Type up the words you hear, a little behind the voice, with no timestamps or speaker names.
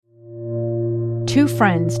Two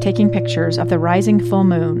friends taking pictures of the rising full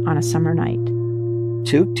moon on a summer night.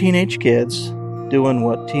 Two teenage kids doing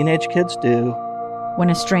what teenage kids do. When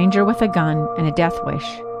a stranger with a gun and a death wish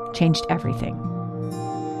changed everything.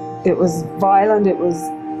 It was violent, it was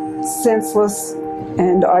senseless,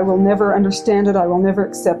 and I will never understand it, I will never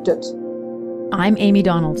accept it. I'm Amy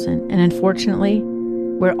Donaldson, and unfortunately,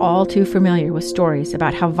 we're all too familiar with stories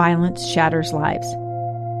about how violence shatters lives.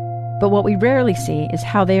 But what we rarely see is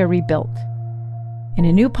how they are rebuilt. In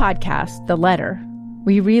a new podcast, The Letter,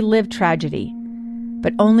 we relive tragedy,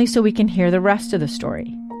 but only so we can hear the rest of the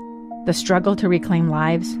story. The struggle to reclaim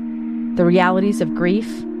lives, the realities of grief,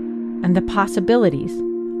 and the possibilities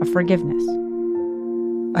of forgiveness.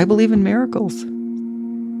 I believe in miracles.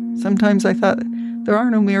 Sometimes I thought, there are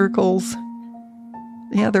no miracles.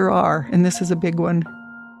 Yeah, there are, and this is a big one.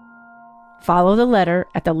 Follow The Letter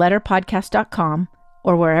at theletterpodcast.com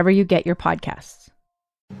or wherever you get your podcasts.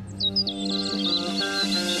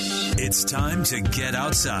 It's time to get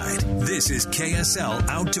outside. This is KSL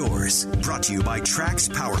Outdoors, brought to you by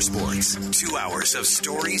Trax Power Sports. 2 hours of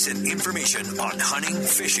stories and information on hunting,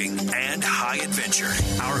 fishing, and high adventure.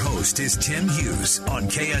 Our host is Tim Hughes on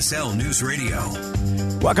KSL News Radio.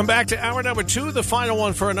 Welcome back to hour number 2, the final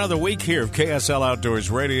one for another week here of KSL Outdoors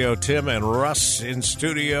Radio. Tim and Russ in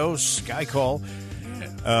studio, Skycall.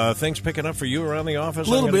 Things picking up for you around the office?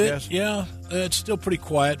 A little bit, yeah. It's still pretty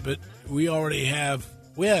quiet, but we have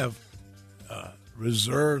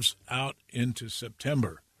reserves out into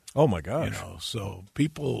September. Oh my gosh! So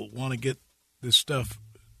people want to get this stuff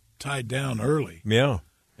tied down early. Yeah.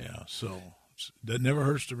 So that never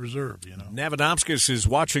hurts to reserve. Navadomskis is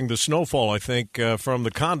watching the snowfall. I think from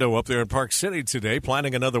the condo up there in Park City today,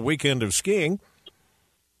 planning another weekend of skiing.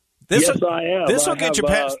 Yes, I am. This will get you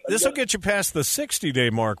past. This will get you past the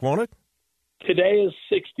 60-day mark, won't it? Today is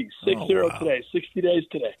 60. 60 wow. today. 60 days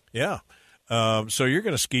today. Yeah. So you're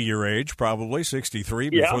going to ski your age, probably 63,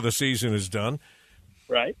 before the season is done.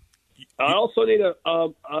 Right. I also need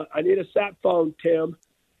a sat phone, Tim,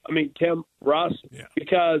 Russ,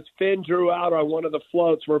 because Finn drew out on one of the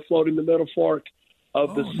floats. We're floating the Middle Fork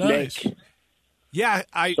of the Snake. Nice. Yeah,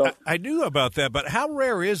 I knew about that, but how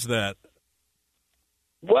rare is that?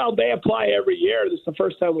 Well, they apply every year. This is the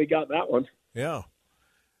first time we got that one. Yeah.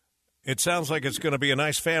 It sounds like it's going to be a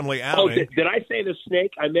nice family outing. Oh, did I say the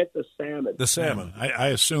snake? I meant the salmon. The salmon. I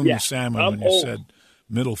assumed the salmon when you said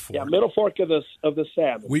Middle Fork. Yeah, Middle Fork of the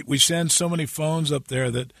salmon. We send so many phones up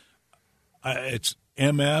there that it's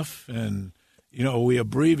MF, and we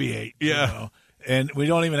abbreviate. Yeah, and we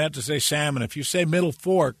don't even have to say salmon. If you say Middle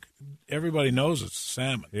Fork, everybody knows it's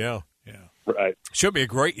salmon. Yeah. Right. Should be a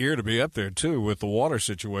great year to be up there too, with the water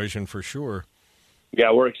situation for sure.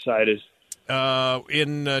 Yeah, we're excited.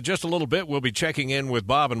 In just a little bit, we'll be checking in with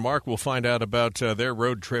Bob and Mark. We'll find out about their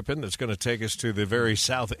road tripping that's going to take us to the very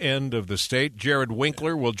south end of the state. Jared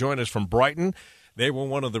Winkler will join us from Brighton. They were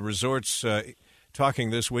one of the resorts talking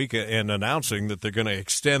this week and announcing that they're going to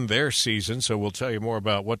extend their season, so we'll tell you more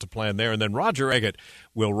about what to plan there. And then Roger Eggett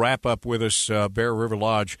will wrap up with us, Bear River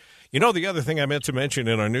Lodge. The other thing I meant to mention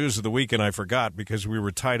in our news of the week, and I forgot because we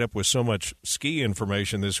were tied up with so much ski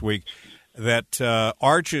information this week, that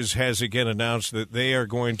Arches has again announced that they are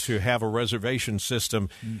going to have a reservation system.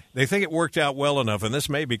 They think it worked out well enough, and this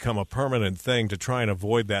may become a permanent thing to try and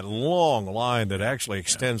avoid that long line that actually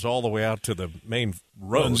extends all the way out to the main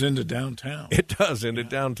road. Runs into downtown. It does, into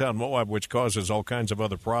downtown Moab, which causes all kinds of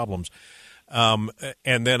other problems. And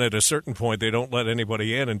then at a certain point, they don't let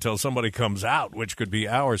anybody in until somebody comes out, which could be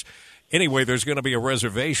hours. Anyway, there's going to be a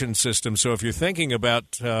reservation system, so if you're thinking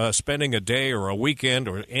about spending a day or a weekend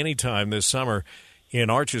or any time this summer in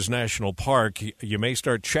Arches National Park, you may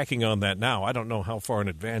start checking on that now. I don't know how far in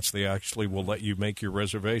advance they actually will let you make your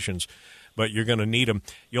reservations, but you're going to need them.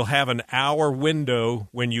 You'll have an hour window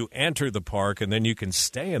when you enter the park, and then you can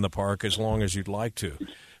stay in the park as long as you'd like to.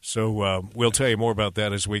 So we'll tell you more about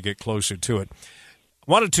that as we get closer to it.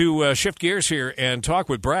 Wanted to shift gears here and talk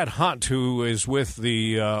with Brad Hunt, who is with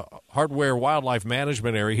the Hardware Wildlife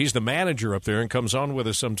Management area. He's the manager up there and comes on with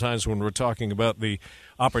us sometimes when we're talking about the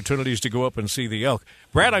opportunities to go up and see the elk.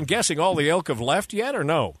 Brad, I'm guessing all the elk have left yet, or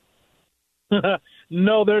no?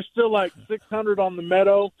 No, there's still like 600 on the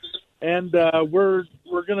meadow, and we're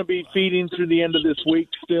going to be feeding through the end of this week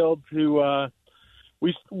still to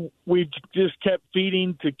we just kept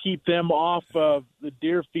feeding to keep them off of the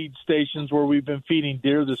deer feed stations where we've been feeding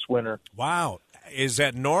deer this winter. Wow. Is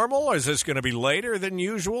that normal, or is this going to be later than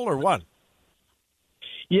usual, or what?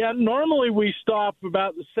 Yeah, normally we stop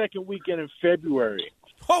about the second weekend in February.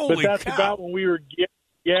 Holy But that's cow. about when we were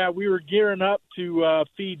gearing up to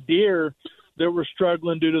feed deer that were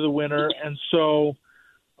struggling due to the winter. And so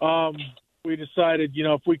we decided,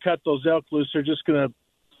 if we cut those elk loose, they're just going to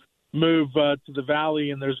move to the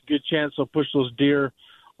valley, and there's a good chance they'll push those deer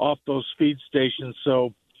off those feed stations.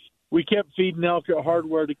 So we kept feeding elk at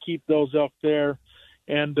Hardware to keep those elk there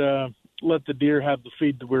and let the deer have the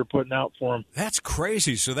feed that we were putting out for them. That's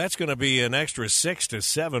crazy. So that's going to be an extra 6 to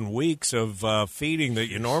 7 weeks of feeding that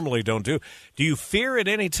you normally don't do. Do you fear at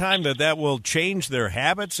any time that will change their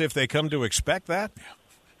habits if they come to expect that?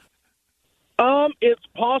 It's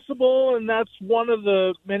possible, and that's one of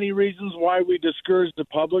the many reasons why we discourage the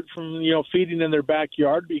public from, feeding in their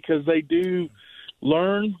backyard, because they do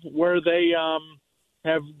learn where they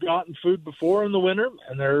have gotten food before in the winter,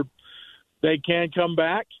 and they can come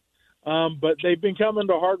back. But they've been coming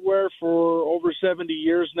to Hardware for over 70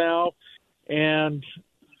 years now, and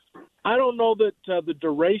I don't know that the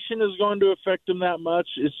duration is going to affect them that much.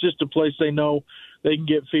 It's just a place they know they can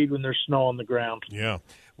get feed when there's snow on the ground. Yeah.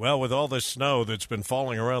 Well, with all this snow that's been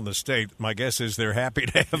falling around the state, my guess is they're happy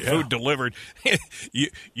to have food delivered.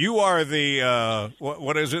 You are the,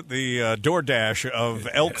 what is it, the DoorDash of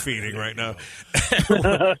elk feeding right now,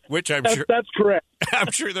 which I'm sure. That's correct. I'm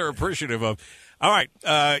sure they're appreciative of. All right,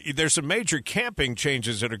 there's some major camping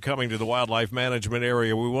changes that are coming to the wildlife management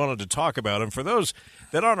area we wanted to talk about. And for those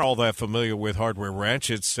that aren't all that familiar with Hardware Ranch,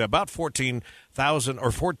 it's about 14,000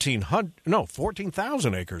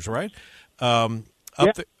 acres, right?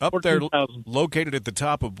 Up there, located at the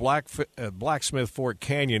top of Blacksmith Fork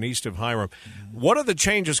Canyon, east of Hiram. What are the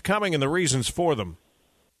changes coming and the reasons for them?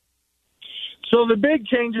 So the big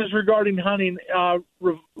changes regarding hunting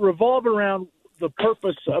revolve around the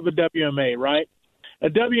purpose of a WMA, right? A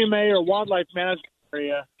WMA, or wildlife management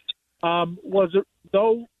area,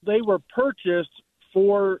 though they were purchased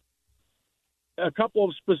for a couple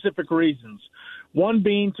of specific reasons. One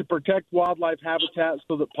being to protect wildlife habitat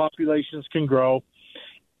so that populations can grow,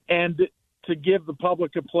 and to give the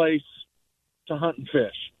public a place to hunt and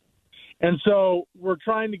fish. And so we're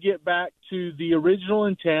trying to get back to the original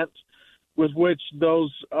intent with which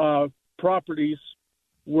those properties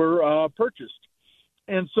were purchased.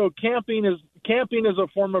 And so camping as a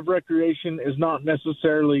form of recreation is not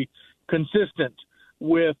necessarily consistent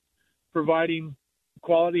with providing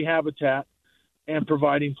quality habitat and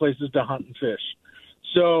providing places to hunt and fish.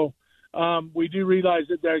 So we do realize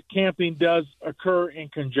that camping does occur in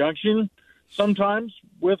conjunction sometimes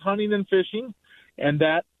with hunting and fishing, and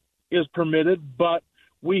that is permitted. But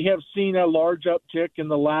we have seen a large uptick in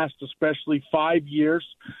the last, especially 5 years,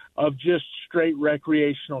 of just straight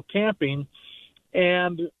recreational camping.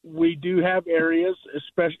 And we do have areas,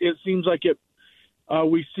 especially, it seems like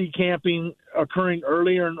we see camping occurring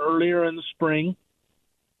earlier and earlier in the spring.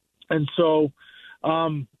 And so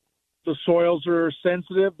the soils are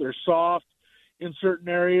sensitive, they're soft in certain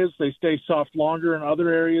areas, they stay soft longer in other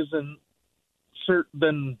areas, and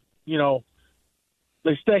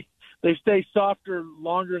they stay softer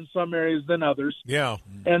longer in some areas than others. Yeah.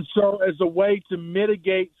 And so as a way to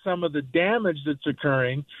mitigate some of the damage that's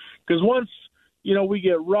occurring, because once we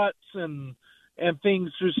get ruts and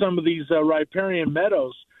things through some of these riparian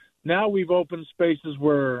meadows, now we've opened spaces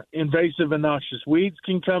where invasive and noxious weeds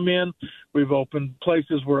can come in. We've opened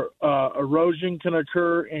places where erosion can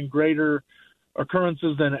occur in greater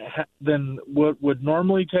occurrences than what would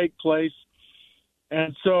normally take place.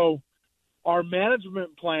 And so our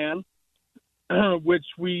management plan, which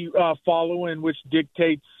we follow and which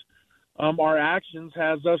dictates our actions,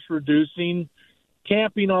 has us reducing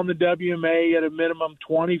camping on the WMA at a minimum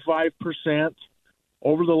 25%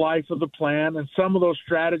 over the life of the plan. And some of those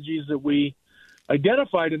strategies that we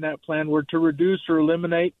identified in that plan were to reduce or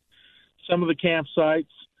eliminate some of the campsites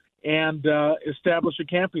and establish a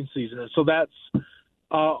camping season. And so that's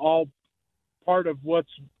all part of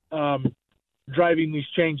what's driving these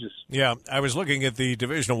changes. Yeah, I was looking at the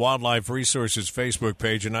Division of Wildlife Resources Facebook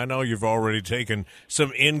page, and I know you've already taken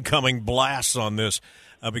some incoming blasts on this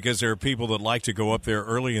because there are people that like to go up there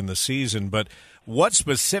early in the season. But what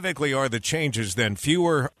specifically are the changes then?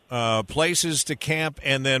 Fewer places to camp,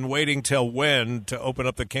 and then waiting till when to open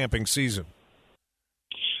up the camping season?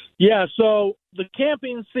 Yeah, so the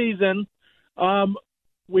camping season,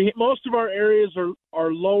 most of our areas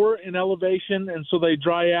are lower in elevation, and so they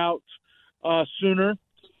dry out sooner.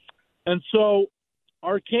 And so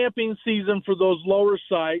our camping season for those lower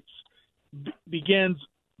sites begins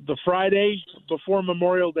the Friday before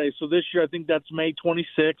Memorial Day. So this year, I think that's May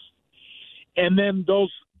 26th. And then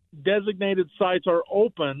those designated sites are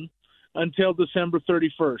open until December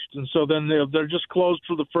 31st. And so then they're just closed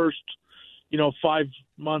for the first, 5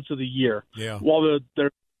 months of the year. Yeah. While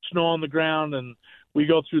there's snow on the ground and we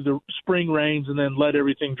go through the spring rains and then let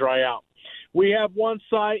everything dry out. We have one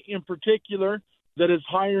site in particular that is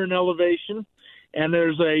higher in elevation, and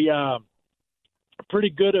there's a pretty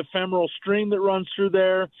good ephemeral stream that runs through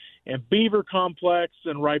there, and beaver complex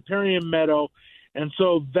and riparian meadow. And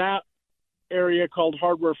so that area called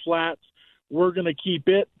Hardware Flats, we're going to keep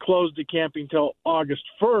it closed to camping till August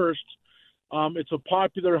 1st. It's a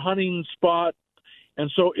popular hunting spot,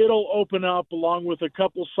 and so it'll open up along with a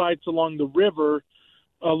couple sites along the river,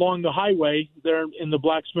 along the highway there in the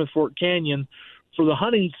Blacksmith Fork Canyon for the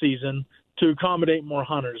hunting season to accommodate more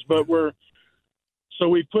hunters. But we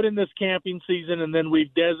put in this camping season, and then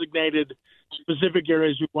we've designated specific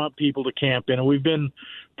areas we want people to camp in. And we've been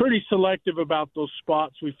pretty selective about those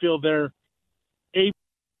spots. We feel they're able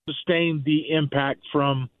to sustain the impact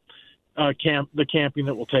from the camping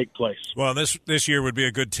that will take place. Well, this year would be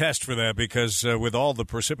a good test for that because with all the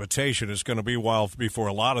precipitation, it's going to be a while before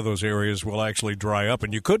a lot of those areas will actually dry up.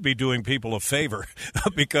 And you could be doing people a favor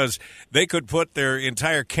because they could put their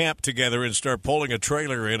entire camp together and start pulling a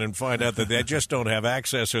trailer in and find out that they just don't have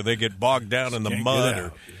access, or they get bogged down in the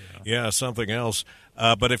mud or something else.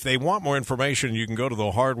 But if they want more information, you can go to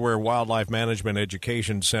the Hardware Wildlife Management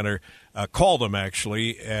Education Center. Call them,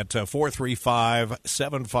 actually, at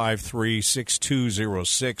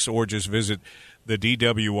 435-753-6206, or just visit the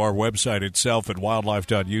DWR website itself at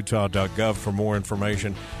wildlife.utah.gov for more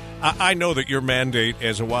information. I know that your mandate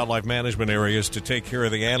as a wildlife management area is to take care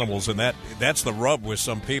of the animals, and that's the rub with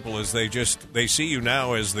some people is they see you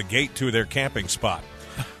now as the gate to their camping spot.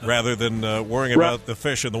 Rather than worrying about the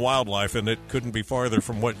fish and the wildlife, and it couldn't be farther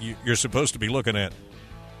from what you're supposed to be looking at.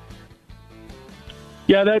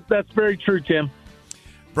 Yeah, that's very true, Tim.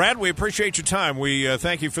 Brad, we appreciate your time. We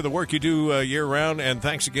thank you for the work you do year-round, and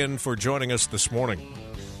thanks again for joining us this morning.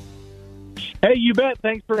 Hey, you bet.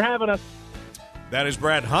 Thanks for having us. That is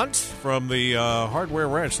Brad Hunt from the Hardware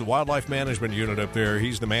Ranch, the Wildlife Management Unit up there.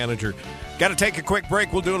 He's the manager. Got to take a quick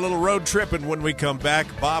break. We'll do a little road trip, and when we come back,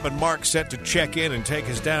 Bob and Mark set to check in and take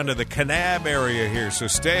us down to the Kanab area here, so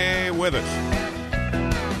stay with us.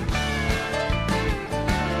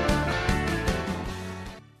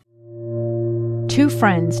 Two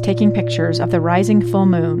friends taking pictures of the rising full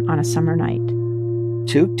moon on a summer night.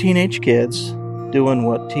 Two teenage kids doing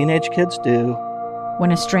what teenage kids do.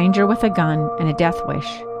 When a stranger with a gun and a death wish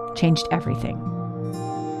changed everything.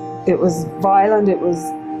 It was violent, it was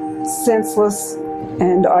senseless,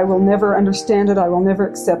 and I will never understand it. I will never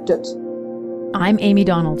accept it. I'm Amy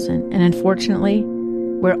Donaldson, and unfortunately,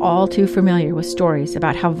 we're all too familiar with stories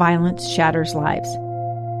about how violence shatters lives.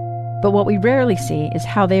 But what we rarely see is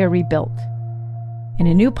how they are rebuilt. In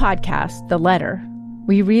a new podcast, The Letter,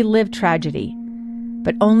 we relive tragedy,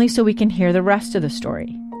 but only so we can hear the rest of the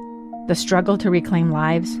story. The struggle to reclaim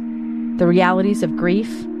lives, the realities of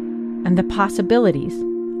grief, and the possibilities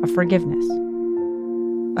of forgiveness.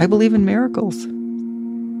 I believe in miracles.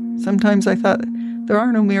 Sometimes I thought, there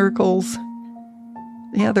are no miracles.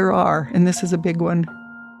 Yeah, there are, and this is a big one.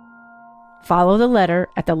 Follow The Letter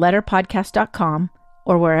at theletterpodcast.com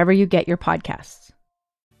or wherever you get your podcasts.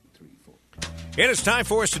 It is time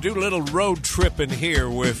for us to do a little road tripping here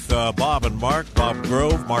with Bob and Mark. Bob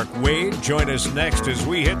Grove, Mark Wade. Join us next as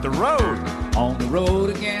we hit the road. On the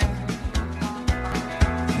road again.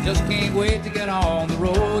 Just can't wait to get on the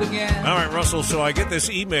road again. All right, Russell, so I get this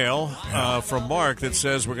email from Mark that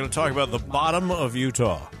says we're going to talk about the bottom of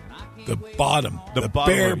Utah. The bottom. The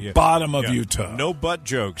bottom bare bottom of Utah. No butt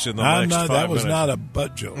jokes in the next 5 minutes. That was not a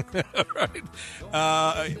butt joke. Right.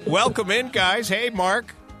 Welcome in, guys. Hey,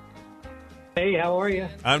 Mark. Hey, how are you?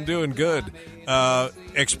 I'm doing good.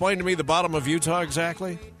 Explain to me the bottom of Utah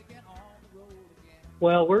exactly.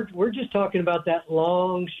 Well, we're just talking about that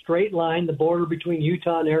long straight line, the border between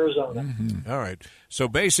Utah and Arizona. Mm-hmm. All right. So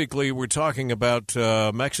basically, we're talking about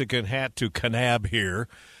Mexican Hat to Kanab here.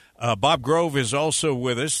 Bob Grove is also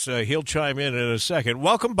with us. He'll chime in a second.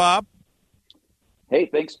 Welcome, Bob. Hey,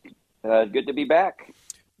 thanks. Good to be back.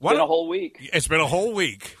 It's been a whole week. It's been a whole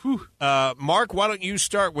week. Mark, why don't you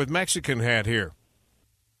start with Mexican Hat here?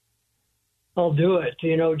 I'll do it.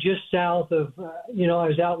 Just south of, I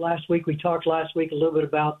was out last week. We talked last week a little bit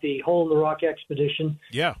about the Hole in the Rock expedition.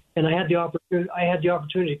 Yeah. And I had the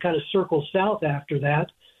opportunity to kind of circle south after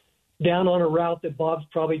that, down on a route that Bob's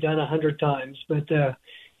probably done 100 times, but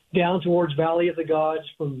down towards Valley of the Gods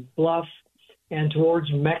from Bluff and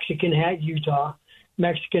towards Mexican Hat, Utah.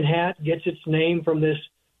 Mexican Hat gets its name from this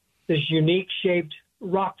unique shaped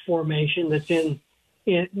rock formation that's in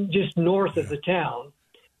just north of the town.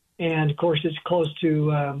 And of course it's close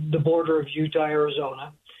to the border of Utah,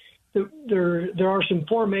 Arizona. There are some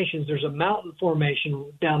formations. There's a mountain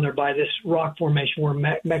formation down there by this rock formation where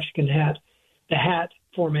Mexican Hat, the Hat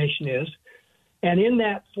formation is. And in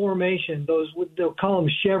that formation, they'll call them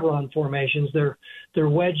chevron formations. They're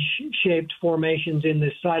wedge-shaped formations in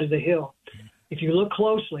the side of the hill. If you look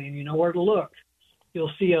closely and you know where to look,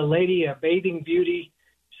 you'll see a lady, a bathing beauty,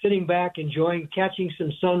 sitting back catching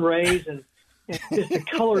some sun rays, and just the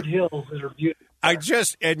colored hills that are beautiful.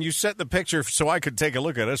 And you set the picture so I could take a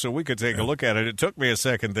look at it, so we could take a look at it. It took me a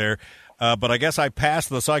second there, but I guess I passed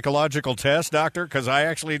the psychological test, Doctor, because I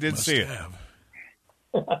actually did see it.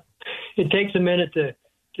 It takes a minute to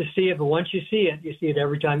see it, but once you see it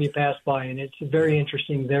every time you pass by, and it's very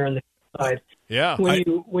interesting there on the side. Yeah.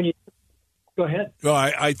 When you go ahead. Well,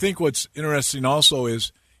 I think what's interesting also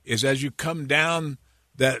is as you come down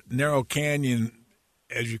that narrow canyon,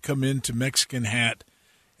 as you come into Mexican Hat,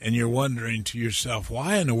 and you're wondering to yourself,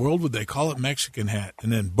 why in the world would they call it Mexican Hat?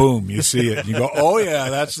 And then, boom, you see it. And you go, oh, yeah,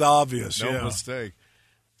 that's obvious. No mistake.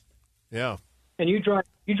 Yeah. And you drive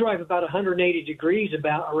about 180 degrees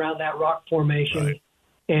around that rock formation, right.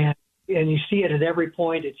 and you see it at every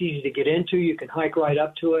point. It's easy to get into. You can hike right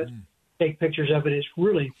up to it, take pictures of it. It's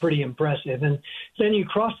really pretty impressive. And then you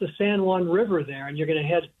cross the San Juan River there, and you're going to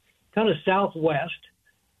head kind of southwest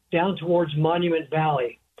down towards Monument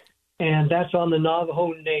Valley. And that's on the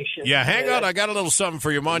Navajo Nation. Yeah, hang on. I got a little something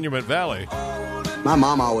for you, Monument Valley. My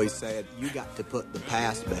mom always said, you got to put the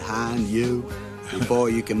past behind you before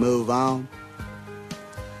you can move on.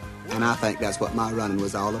 And I think that's what my running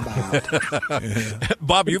was all about.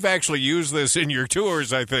 Bob, you've actually used this in your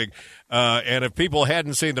tours, I think. And if people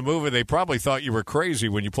hadn't seen the movie, they probably thought you were crazy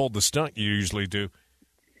when you pulled the stunt you usually do.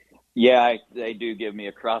 Yeah, they do give me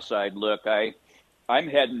a cross-eyed look. I'm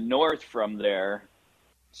heading north from there,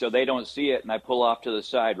 so they don't see it, and I pull off to the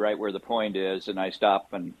side right where the point is, and I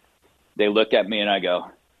stop, and they look at me, and I go,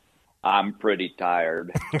 I'm pretty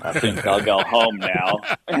tired. I think I'll go home now.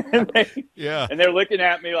 And they're looking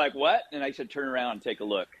at me like, what? And I said, turn around and take a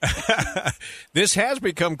look. This has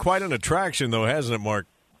become quite an attraction, though, hasn't it, Mark?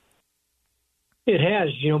 It has,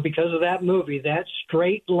 because of that movie, that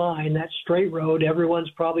straight line, that straight road. Everyone's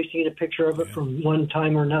probably seen a picture of it from one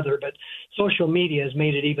time or another, but social media has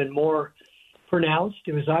made it even more pronounced.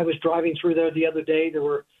 I was driving through there the other day. There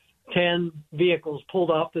were 10 vehicles pulled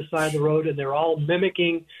off the side of the road, and they're all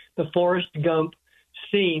mimicking the Forrest Gump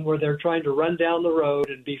scene where they're trying to run down the road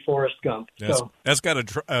and be Forrest Gump. That's got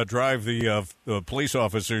to drive the police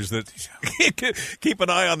officers that keep an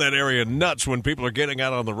eye on that area nuts when people are getting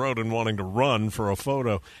out on the road and wanting to run for a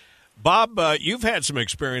photo. Bob, you've had some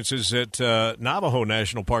experiences at Navajo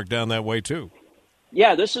National Park down that way, too.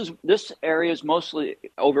 Yeah, this area is mostly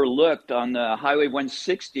overlooked on the Highway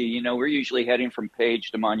 160. We're usually heading from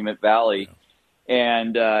Page to Monument Valley,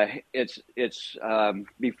 and it's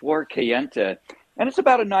before Kayenta, and it's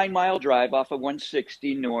about a 9-mile drive off of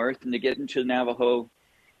 160 north, and to get into Navajo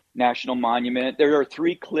National Monument. There are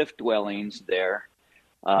 3 cliff dwellings there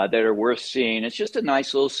that are worth seeing. It's just a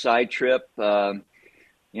nice little side trip. I'm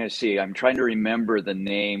trying to remember the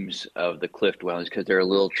names of the cliff dwellings because they're a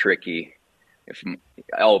little tricky.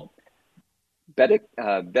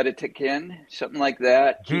 Betatikin, something like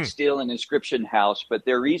that. Keep Steel and Inscription House, but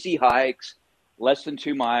they're easy hikes, less than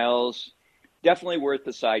 2 miles. Definitely worth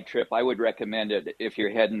the side trip. I would recommend it if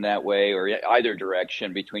you're heading that way or either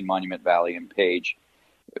direction between Monument Valley and Page.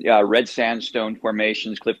 Red sandstone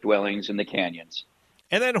formations, cliff dwellings, and the canyons.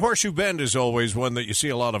 And then Horseshoe Bend is always one that you see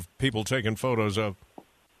a lot of people taking photos of.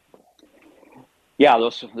 Yeah,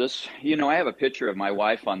 I have a picture of my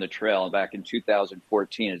wife on the trail back in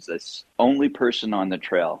 2014. It's the only person on the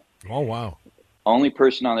trail. Oh, wow. Only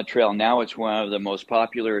person on the trail. Now it's one of the most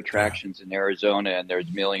popular attractions in Arizona, and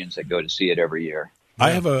there's millions that go to see it every year.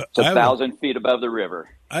 It's 1,000 feet above the river.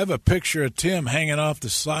 I have a picture of Tim hanging off the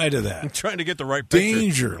side of that. I'm trying to get the right picture.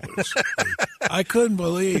 Dangerous. I couldn't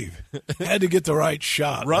believe. Had to get the right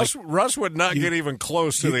shot. Russ would not get even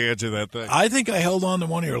close to the edge of that thing. I think I held on to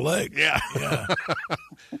one of your legs. Yeah.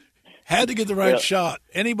 Had to get the right shot.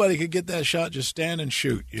 Anybody could get that shot, just stand and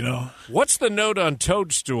shoot, What's the note on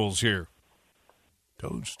toadstools here?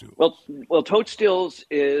 Toadstools. Well, Toadstools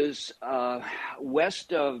is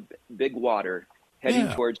west of Big Water, heading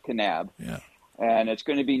towards Kanab. Yeah. And it's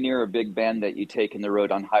going to be near a big bend that you take in the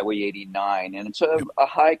road on Highway 89. And it's a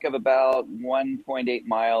hike of about 1.8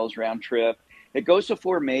 miles round trip. It goes to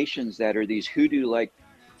formations that are these hoodoo-like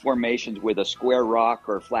formations with a square rock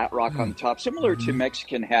or flat rock on top, similar to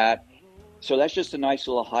Mexican Hat. So that's just a nice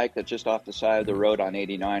little hike that's just off the side of the road on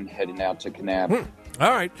 89 heading out to Kanab. All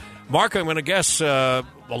right. Mark, I'm going to guess a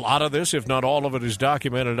lot of this, if not all of it, is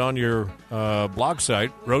documented on your blog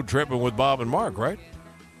site, Road Tripping with Bob and Mark, right?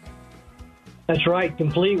 That's right,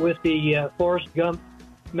 complete with the Forrest Gump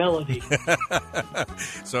melody.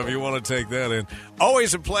 So if you want to take that in,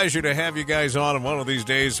 always a pleasure to have you guys on. And one of these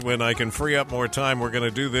days when I can free up more time, we're going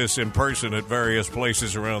to do this in person at various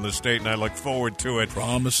places around the state, and I look forward to it.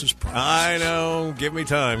 Promises. I know. Give me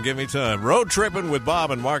time. Road Tripping with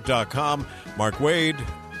Bob and Mark.com. Mark Wade,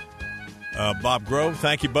 Bob Grove,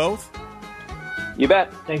 thank you both. You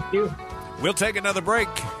bet. Thank you. We'll take another break,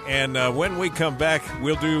 and when we come back,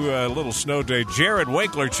 we'll do a little snow day. Jared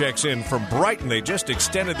Winkler checks in from Brighton. They just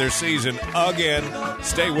extended their season again.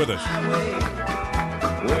 Stay with us.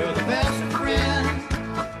 We're the best friends.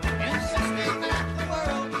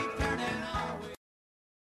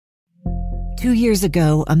 2 years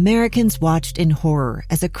ago, Americans watched in horror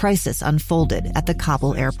as a crisis unfolded at the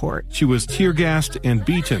Kabul airport. She was tear-gassed and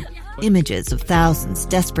beaten. Images of thousands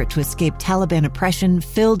desperate to escape Taliban oppression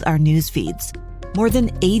filled our news feeds. More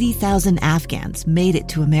than 80,000 Afghans made it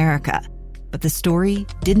to America. But the story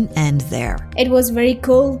didn't end there. It was very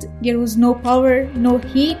cold. There was no power, no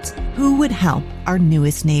heat. Who would help our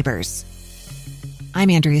newest neighbors? I'm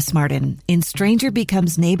Andrea Smartin. In Stranger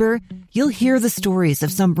Becomes Neighbor, you'll hear the stories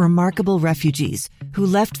of some remarkable refugees who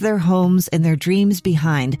left their homes and their dreams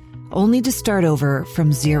behind, only to start over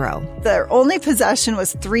from zero. Their only possession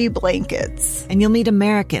was 3 blankets. And you'll meet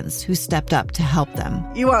Americans who stepped up to help them.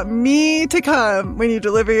 You want me to come when you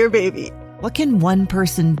deliver your baby. What can one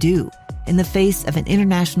person do in the face of an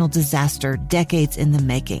international disaster decades in the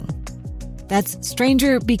making? That's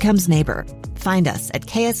Stranger Becomes Neighbor. Find us at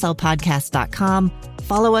kslpodcast.com.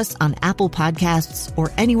 Follow us on Apple Podcasts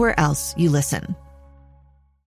or anywhere else you listen.